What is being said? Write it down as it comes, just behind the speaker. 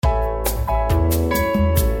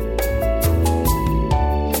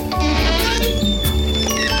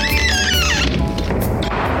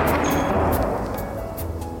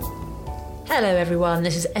Hello everyone,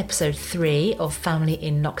 this is episode 3 of Family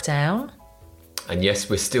in Lockdown. And yes,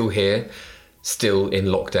 we're still here, still in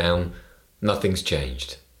lockdown. Nothing's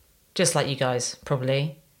changed. Just like you guys,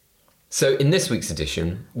 probably. So in this week's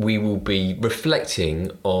edition, we will be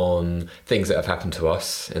reflecting on things that have happened to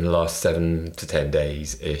us in the last 7 to 10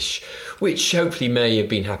 days-ish, which hopefully may have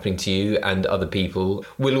been happening to you and other people.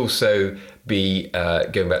 We'll also be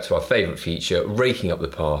going back to our favourite feature, raking up the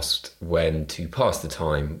past, when to pass the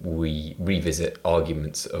time we revisit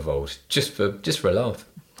arguments of old, just for a laugh.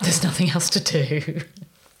 There's nothing else to do.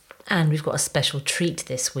 And we've got a special treat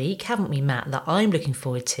this week, haven't we, Matt, that I'm looking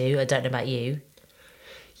forward to. I don't know about you.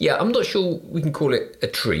 Yeah, I'm not sure we can call it a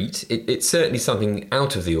treat. It's certainly something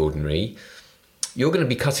out of the ordinary. You're going to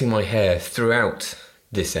be cutting my hair throughout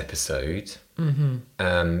this episode.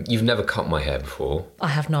 Mm-hmm. You've never cut my hair before. I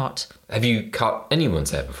have not. Have you cut anyone's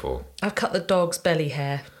hair before? I've cut the dog's belly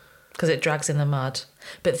hair because it drags in the mud.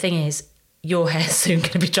 But the thing is, your hair's soon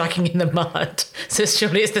going to be dragging in the mud. So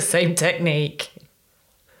surely it's the same technique.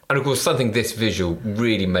 And of course, something this visual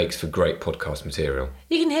really makes for great podcast material.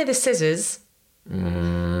 You can hear the scissors.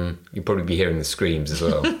 You'll probably be hearing the screams as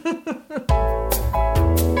well.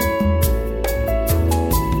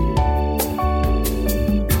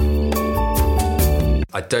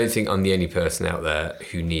 I don't think I'm the only person out there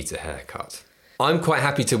who needs a haircut. I'm quite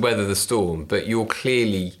happy to weather the storm, but you're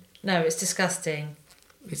clearly... No, it's disgusting.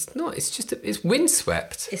 It's not, it's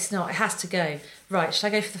windswept. It's not, it has to go. Right, should I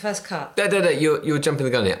go for the first cut? No, you're jumping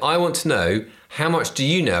the gun here. I want to know, how much do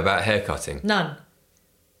you know about haircutting? None.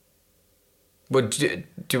 Well, do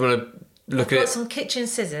you want to look at it? I've got some kitchen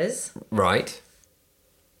scissors. Right.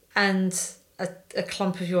 And a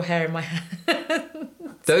clump of your hair in my hand.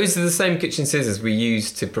 Those are the same kitchen scissors we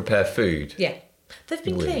use to prepare food? Yeah. They've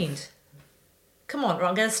been cleaned. Come on, right,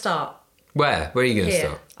 I'm going to start. Where are you going to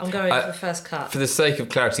start? I'm going for the first cut. For the sake of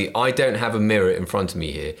clarity, I don't have a mirror in front of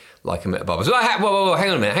me here, like I'm at a barber. So, whoa,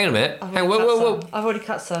 hang on a minute. Whoa. I've already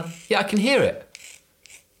cut some. Yeah, I can hear it.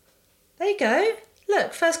 There you go.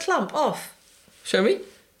 Look, first clump, off. Show me.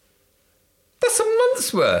 That's a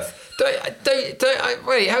month's worth.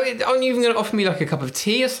 Wait, aren't you even going to offer me like a cup of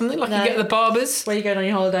tea or something, like you get at the barbers? Where are you going on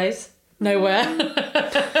your holidays? Nowhere.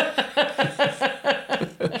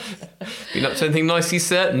 Been up to anything nicely,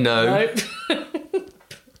 sir? No. Nope. This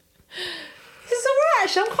is all right,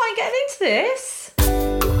 actually. I'm quite getting into this.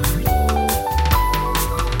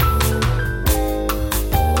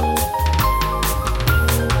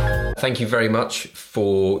 Thank you very much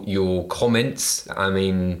for your comments. I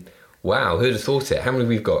mean, wow, who'd have thought it? How many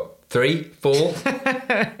we've got? 3? 4?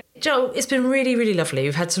 Joe, it's been really, really lovely.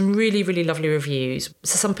 We've had some really, really lovely reviews.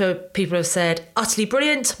 So some people have said, utterly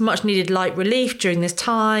brilliant, much needed light relief during this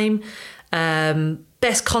time.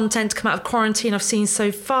 Best content to come out of quarantine I've seen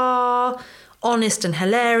so far. Honest and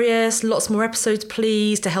hilarious. Lots more episodes,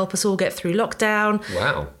 please, to help us all get through lockdown.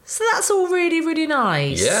 Wow. So that's all really, really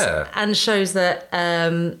nice. Yeah. And shows that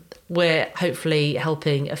we're hopefully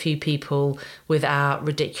helping a few people with our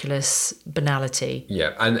ridiculous banality.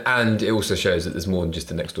 Yeah, and it also shows that there's more than just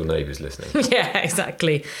the next door neighbours listening. Yeah,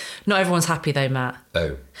 exactly. Not everyone's happy though, Matt.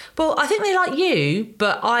 Oh. Well, I think they like you,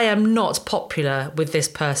 but I am not popular with this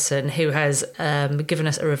person who has given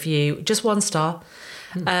us a review, just 1 star.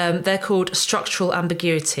 They're called Structural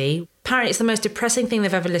Ambiguity. Apparently it's the most depressing thing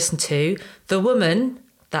they've ever listened to. The woman,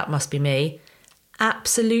 that must be me,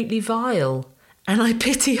 absolutely vile. And I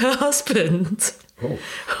pity her husband.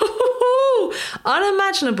 Oh.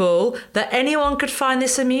 Unimaginable that anyone could find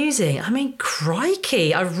this amusing. I mean,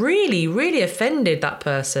 crikey, I really, really offended that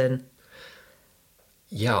person.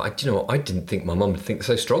 Yeah, do you know what? I didn't think my mum would think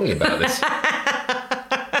so strongly about this.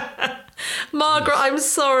 Margaret, I'm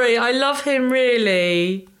sorry. I love him,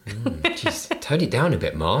 really. Just tone it down a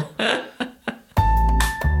bit, Ma.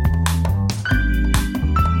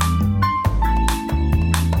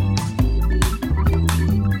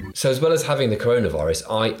 So as well as having the coronavirus,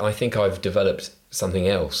 I think I've developed something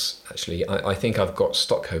else, actually. I think I've got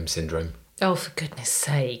Stockholm Syndrome. Oh, for goodness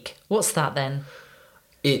sake. What's that then?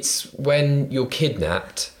 It's when you're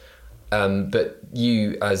kidnapped, but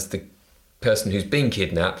you, as the person who's been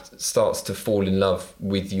kidnapped, starts to fall in love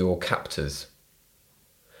with your captors.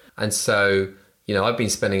 And so, you know, I've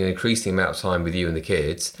been spending an increasing amount of time with you and the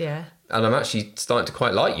kids. Yeah. And I'm actually starting to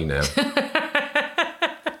quite like you now.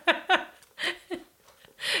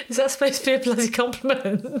 Is that supposed to be a bloody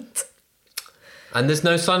compliment? And there's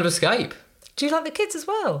no sign of escape. Do you like the kids as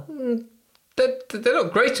well? They're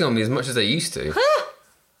not grating on me as much as they used to. Huh?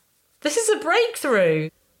 This is a breakthrough.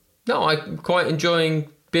 No, I'm quite enjoying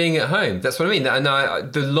being at home. That's what I mean. And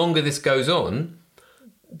the longer this goes on,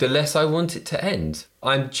 the less I want it to end.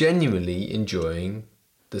 I'm genuinely enjoying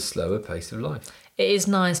the slower pace of life. It is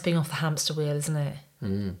nice being off the hamster wheel, isn't it?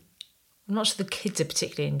 I'm not sure the kids are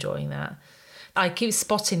particularly enjoying that. I keep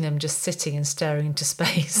spotting them just sitting and staring into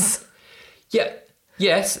space. Yeah,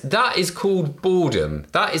 yes, that is called boredom.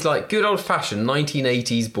 That is like good old-fashioned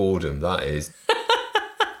 1980s boredom, that is.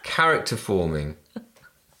 Character forming.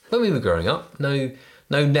 When we were growing up, no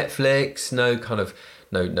Netflix,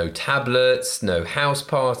 no tablets, no house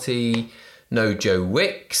party, no Joe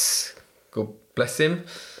Wicks, God bless him.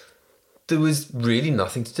 There was really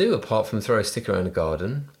nothing to do apart from throw a stick around the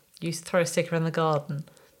garden. You used to throw a stick around the garden.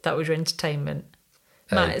 That was your entertainment.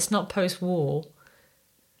 Matt, it's not post-war.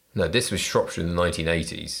 No, this was Shropshire in the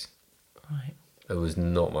 1980s. Right. There was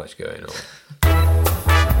not much going on.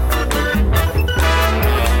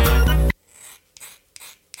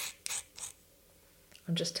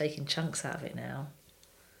 I'm just taking chunks out of it now.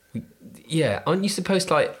 Yeah, aren't you supposed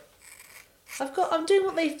to like... I'm doing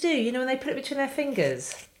what they do, you know, when they put it between their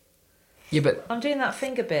fingers. Yeah, but I'm doing that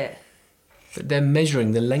finger bit. they're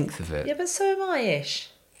measuring the length of it. Yeah, but so am I-ish.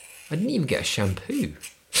 I didn't even get a shampoo.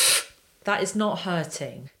 That is not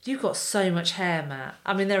hurting. You've got so much hair, Matt.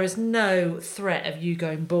 I mean, there is no threat of you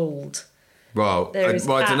going bald. Well, There is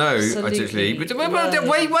I don't know, absolutely actually. But wait, loads.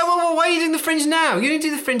 why are you doing the fringe now? You don't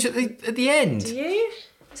do the fringe at the end. Do you?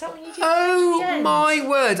 Is that when you do Oh, the end? my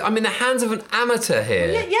word. I'm in the hands of an amateur here.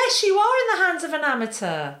 Yes, you are in the hands of an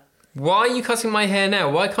amateur. Why are you cutting my hair now?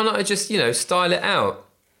 Why can't I just, style it out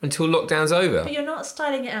until lockdown's over? But you're not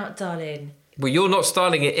styling it out, darling. Well, you're not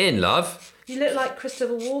styling it in, love. You look like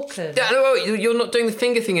Christopher Walken. Yeah, no, you're not doing the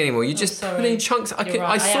finger thing anymore. You're just sorry. pulling chunks. I You're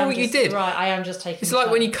right. saw what you did. Right, I am just taking It's like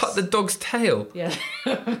when you chunks. cut the dog's tail. Yeah.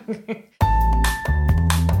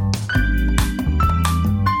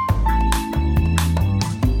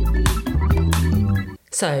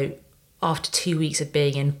 So, after 2 weeks of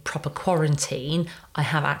being in proper quarantine, I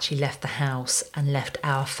have actually left the house and left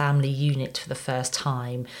our family unit for the first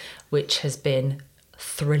time, which has been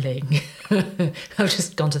thrilling. I've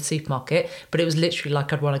just gone to the supermarket, but it was literally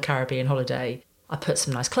like I'd won a Caribbean holiday. I put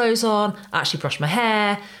some nice clothes on, actually brushed my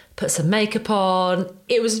hair, put some makeup on.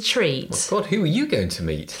 It was a treat. God, who are you going to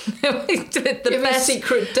meet? the You have a best,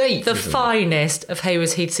 secret date. the or something? finest of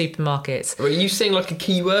Haywards Heath supermarkets. Were you seeing like a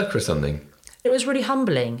key worker or something? It was really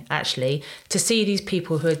humbling, actually, to see these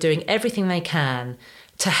people who are doing everything they can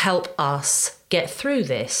to help us get through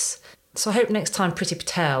this. So I hope next time Priti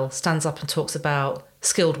Patel stands up and talks about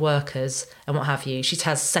skilled workers and what have you, she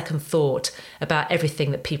has second thought about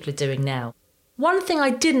everything that people are doing now. One thing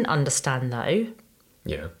I didn't understand, though,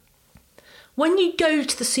 Yeah. when you go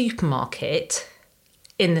to the supermarket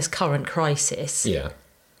in this current crisis, Yeah.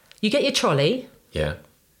 you get your trolley Yeah.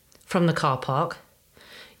 from the car park,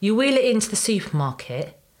 you wheel it into the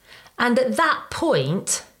supermarket, and at that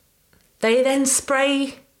point, they then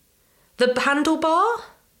spray the handlebar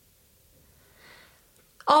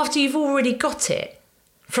after you've already got it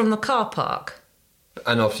from the car park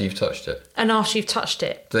And after you've touched it, and after you've touched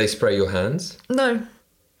it. do they spray your hands? No.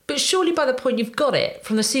 But surely by the point you've got it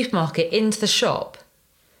from the supermarket into the shop,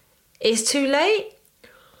 it's too late.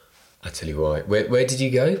 I tell you why. Where did you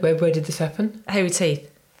go? Where did this happen? Haywards Heath.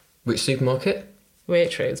 Which supermarket?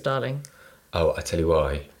 Waitrose, darling. Oh, I tell you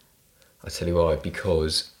why.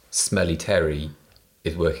 Because Smelly Terry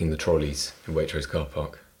is working the trolleys in Waitrose car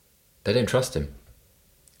park. They don't trust him.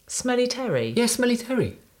 Smelly Terry. Yeah, Smelly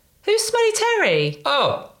Terry. Who's Smelly Terry?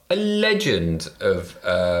 Oh, a legend of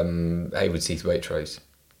Haywards Heath Waitrose.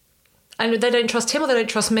 And they don't trust him or they don't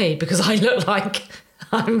trust me because I look like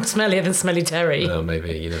I'm smellier than Smelly Terry. Well,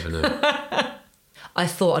 maybe, you never know. I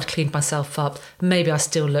thought I'd cleaned myself up. Maybe I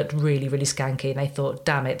still looked really, really skanky and they thought,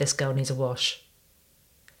 damn it, this girl needs a wash.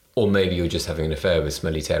 Or maybe you're just having an affair with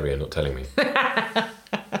Smelly Terry and not telling me.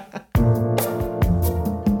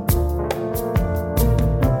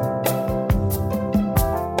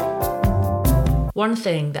 One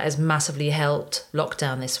thing that has massively helped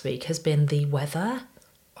lockdown this week has been the weather.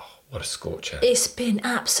 What a scorcher. It's been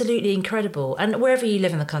absolutely incredible. And wherever you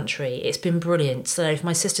live in the country, it's been brilliant. So for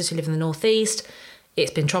my sisters who live in the northeast,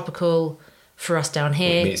 it's been tropical. For us down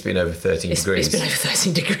here, I mean, it's been over 13 degrees. It's been over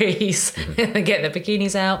 13 degrees. Get the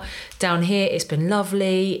bikinis out. Down here, it's been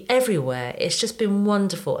lovely. Everywhere, it's just been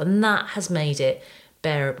wonderful. And that has made it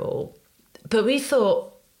bearable. But we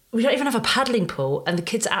thought, we don't even have a paddling pool and the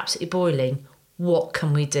kids are absolutely boiling. What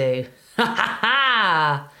can we do?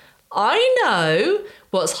 I know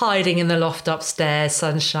what's hiding in the loft upstairs,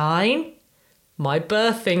 sunshine. My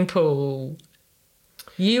birthing pool.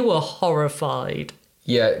 You were horrified.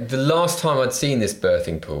 Yeah, the last time I'd seen this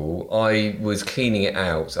birthing pool, I was cleaning it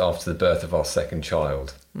out after the birth of our second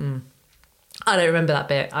child. I don't remember that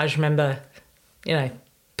bit. I just remember,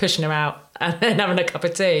 pushing her out and then having a cup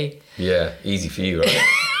of tea. Yeah, easy for you, right?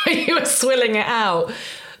 You were swilling it out.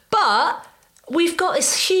 But we've got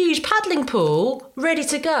this huge paddling pool ready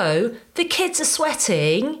to go. The kids are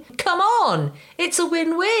sweating. Come on, it's a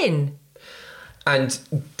win-win. And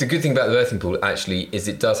the good thing about the birthing pool actually is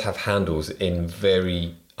it does have handles in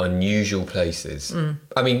very unusual places.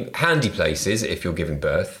 I mean, handy places if you're giving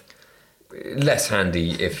birth. Less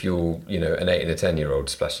handy if you're, an 8 and a 10-year-old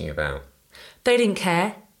splashing about. They didn't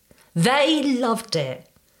care. They loved it.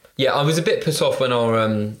 Yeah, I was a bit put off when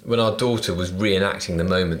our daughter was reenacting the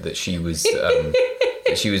moment that she was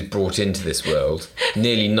that she was brought into this world.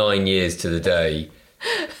 Nearly 9 years to the day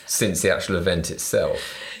since the actual event itself.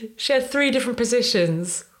 She had 3 different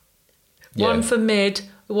positions. Yeah. One for mid,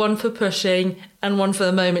 one for pushing, and one for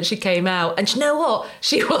the moment she came out. And you know what?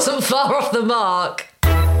 She wasn't far off the mark.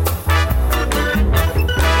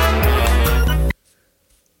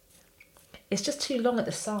 It's just too long at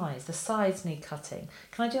the sides. The sides need cutting.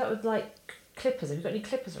 Can I do that with, clippers? Have you got any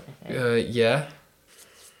clippers or anything? Yeah.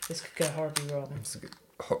 This could go horribly wrong.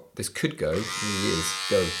 This could go. It really is.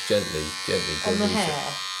 Go gently. On the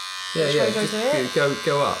hair? Yeah. Shall we Just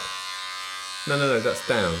go up. No, that's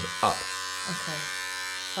down. Up. Okay.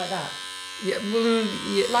 Like that? Yeah. Well,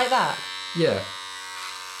 yeah. Like that? Yeah.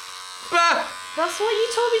 Ah! That's what you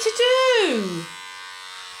told me to do!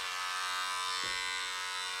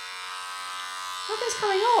 Look, it's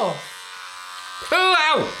coming off. Oh,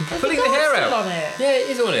 ow! There's Pulling a the hair still out. on it. Yeah, it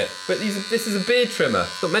is on it. But this is a beard trimmer.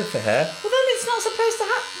 It's not meant for hair. Well, then it's not supposed to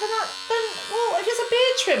happen. Well, if it's a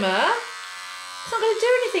beard trimmer, it's not going to do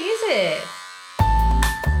anything, is it?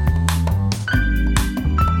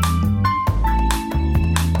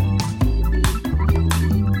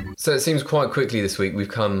 So it seems quite quickly this week we've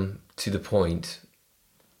come to the point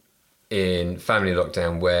in family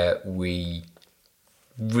lockdown where we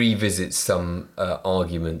revisit some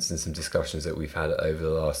arguments and some discussions that we've had over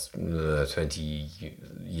the last 20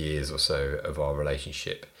 years or so of our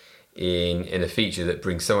relationship in a feature that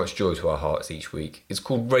brings so much joy to our hearts each week. It's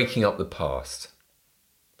called Raking Up the Past.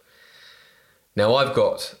 Now, I've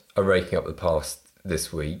got a Raking Up the Past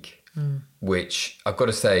this week, which I've got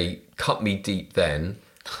to say cut me deep then.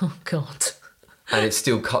 Oh, God. And it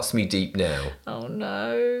still cuts me deep now. Oh,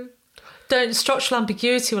 no. Structural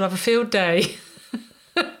ambiguity will have a field day.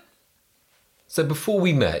 So before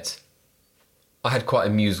we met, I had quite a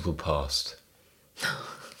musical past.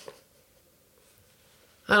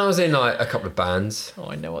 And I was in a couple of bands. Oh,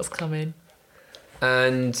 I know what's coming.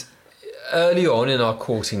 And early on in our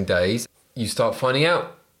courting days, you start finding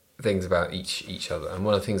out things about each other. And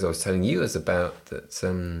one of the things I was telling you was about that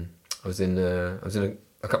I was in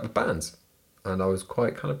a couple of bands, and I was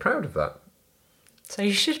quite kind of proud of that. So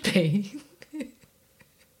you should be.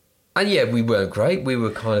 And yeah, we weren't great. We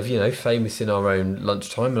were kind of, famous in our own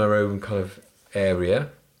lunchtime, in our own kind of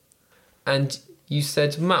area. And you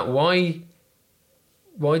said, Matt, why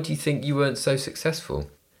do you think you weren't so successful?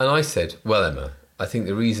 And I said, well, Emma, I think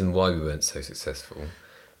the reason why we weren't so successful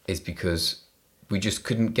is because we just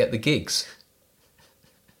couldn't get the gigs.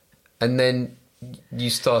 And then you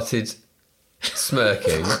started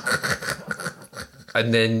smirking,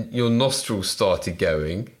 and then your nostrils started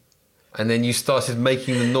going, and then you started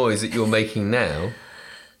making the noise that you're making now,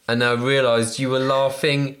 and I realised you were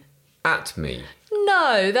laughing at me.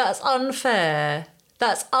 No, that's unfair.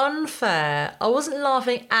 That's unfair. I wasn't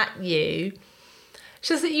laughing at you. It's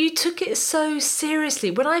just that you took it so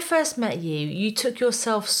seriously. When I first met you, you took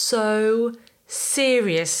yourself so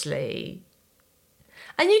seriously.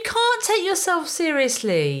 And you can't take yourself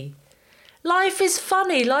seriously. Life is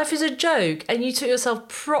funny, life is a joke, and you took yourself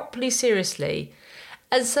properly seriously.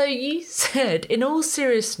 And so you said, in all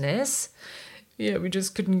seriousness, yeah, we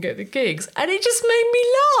just couldn't get the gigs. And it just made me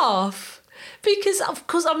laugh. Because, of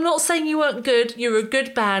course, I'm not saying you weren't good. You were a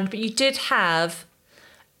good band, but you did have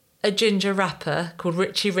a ginger rapper called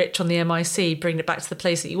Richie Rich on the MIC, bringing it back to the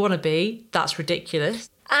place that you want to be. That's ridiculous.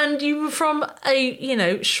 And you were from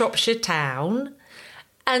a, Shropshire town.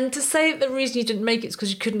 And to say that the reason you didn't make it is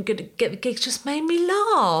because you couldn't get the gigs just made me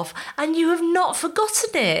laugh. And you have not forgotten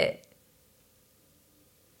it.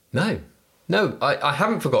 No, I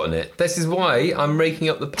haven't forgotten it. This is why I'm raking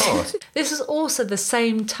up the past. This is also the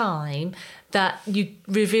same time that you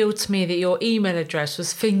revealed to me that your email address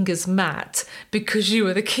was Fingers Matt because you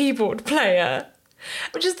were the keyboard player,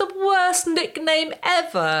 which is the worst nickname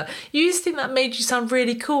ever. You used to think that made you sound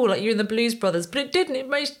really cool, like you're in the Blues Brothers, but it didn't.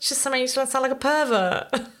 It just made you sound like a pervert.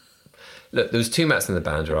 Look, there was 2 Matts in the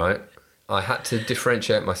band, right? I had to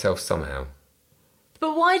differentiate myself somehow.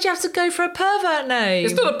 But why'd you have to go for a pervert name?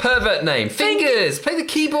 It's not a pervert name. Fingers! Play the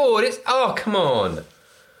keyboard! Oh, come on.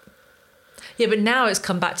 Yeah, but now it's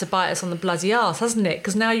come back to bite us on the bloody arse, hasn't it?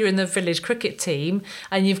 Because now you're in the village cricket team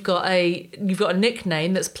and you've got a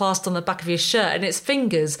nickname that's plastered on the back of your shirt and it's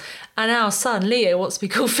Fingers. And our son Leo wants to be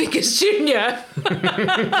called Fingers Junior.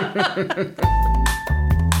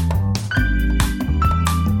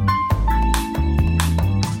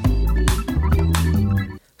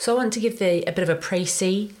 So I want to give a bit of a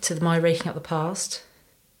précis to my Raking Up the Past.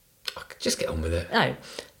 Just get on with it. No,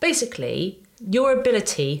 basically, your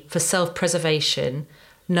ability for self-preservation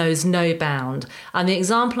knows no bound. And the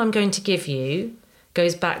example I'm going to give you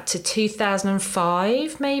goes back to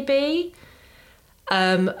 2005, maybe.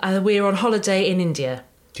 And we were on holiday in India.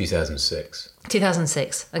 2006.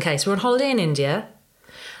 2006. Okay, so we're on holiday in India.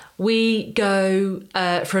 We go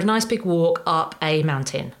for a nice big walk up a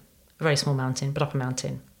mountain. A very small mountain, but up a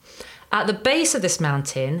mountain. At the base of this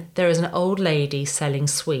mountain, there is an old lady selling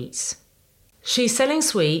sweets. She's selling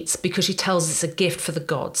sweets because she tells us it's a gift for the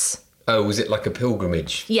gods. Oh, was it like a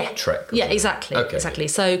pilgrimage trek? Yeah, exactly. Okay. Exactly.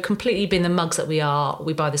 So completely being the mugs that we are,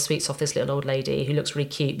 we buy the sweets off this little old lady who looks really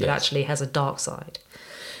cute, but actually has a dark side.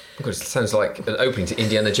 Oh God, it sounds like an opening to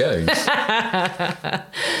Indiana Jones.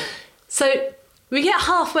 So we get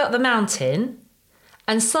halfway up the mountain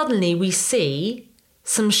and suddenly we see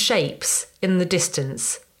some shapes in the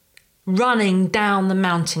distance running down the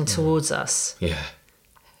mountain towards us. Yeah.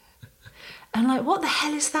 And like, what the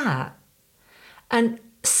hell is that? And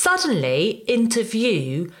suddenly into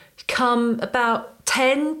view come about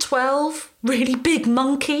 10, 12 really big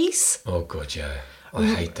monkeys. Oh God, yeah. I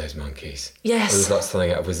hate those monkeys. Yes. It was like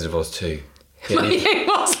something out of Wizard of Oz 2. It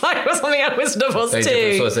was like something out of Wizard of Oz 2.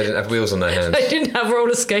 They didn't have wheels on their hands. They didn't have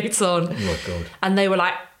roller skates on. Oh my God. And they were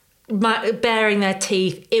like baring their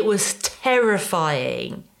teeth. It was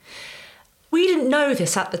terrifying. We didn't know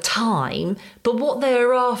this at the time, but what they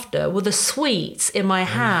were after were the sweets in my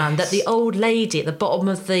hand that the old lady at the bottom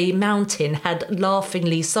of the mountain had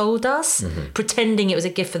laughingly sold us, pretending it was a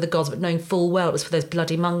gift for the gods, but knowing full well it was for those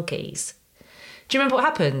bloody monkeys. Do you remember what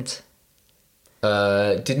happened?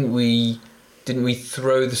 Didn't we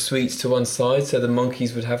throw the sweets to one side so the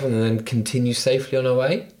monkeys would have them and then continue safely on our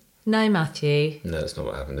way? No, Matthew. No, that's not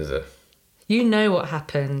what happened, is it? You know what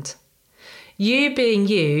happened. You being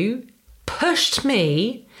you pushed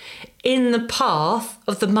me in the path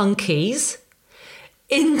of the monkeys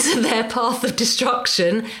into their path of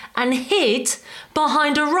destruction and hid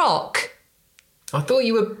behind a rock. I thought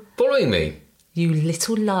you were following me. You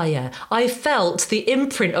little liar. I felt the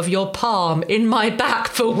imprint of your palm in my back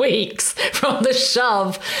for weeks from the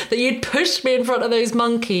shove that you'd pushed me in front of those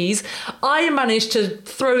monkeys. I managed to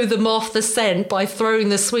throw them off the scent by throwing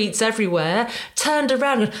the sweets everywhere, turned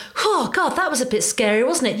around and, oh God, that was a bit scary,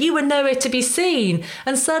 wasn't it? You were nowhere to be seen.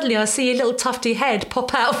 And suddenly I see your little tufty head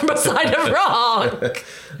pop out from beside a rock.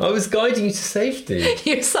 I was guiding you to safety.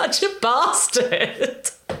 You're such a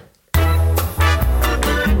bastard.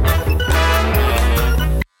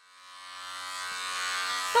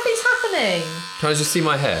 Nothing's happening. Can I just see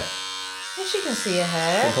my hair? Yes, you can see your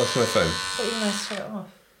hair. Can I pass my phone? I thought you were going to take it off.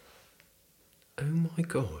 Oh my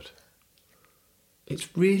God.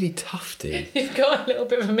 It's really tufty. You've got a little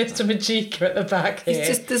bit of a Mr. Majika at the back here. It's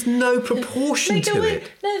just, there's no proportion to it.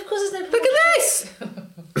 No, of course there's no proportion. Look at this!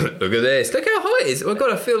 Look at this. Look how high it is. Oh my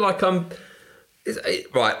God, I feel like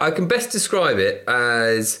right, I can best describe it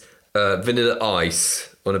as vanilla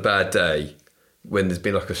ice on a bad day when there's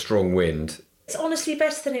been like a strong wind. It's honestly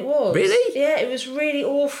better than it was. Really? Yeah, it was really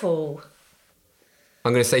awful.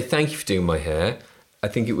 I'm going to say thank you for doing my hair. I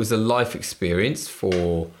think it was a life experience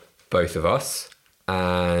for both of us.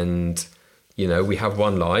 And, you know, we have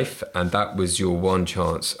one life and that was your one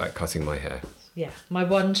chance at cutting my hair. Yeah, my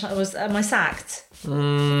one chance was, am I sacked?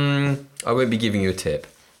 I won't be giving you a tip.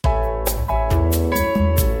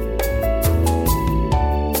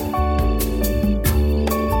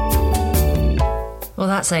 Well,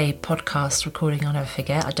 that's a podcast recording I'll never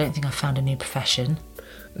forget. I don't think I found a new profession.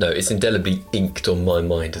 No, it's indelibly inked on my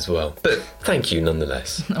mind as well. But thank you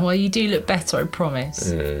nonetheless. Well, you do look better, I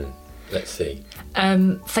promise. Let's see.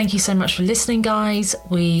 Thank you so much for listening, guys.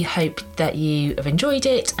 We hope that you have enjoyed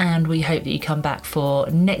it and we hope that you come back for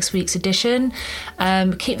next week's edition.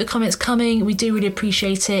 Keep the comments coming. We do really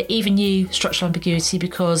appreciate it. Even you, Structural Ambiguity,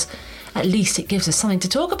 because at least it gives us something to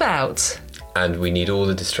talk about. And we need all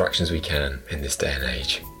the distractions we can in this day and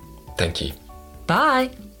age. Thank you. Bye.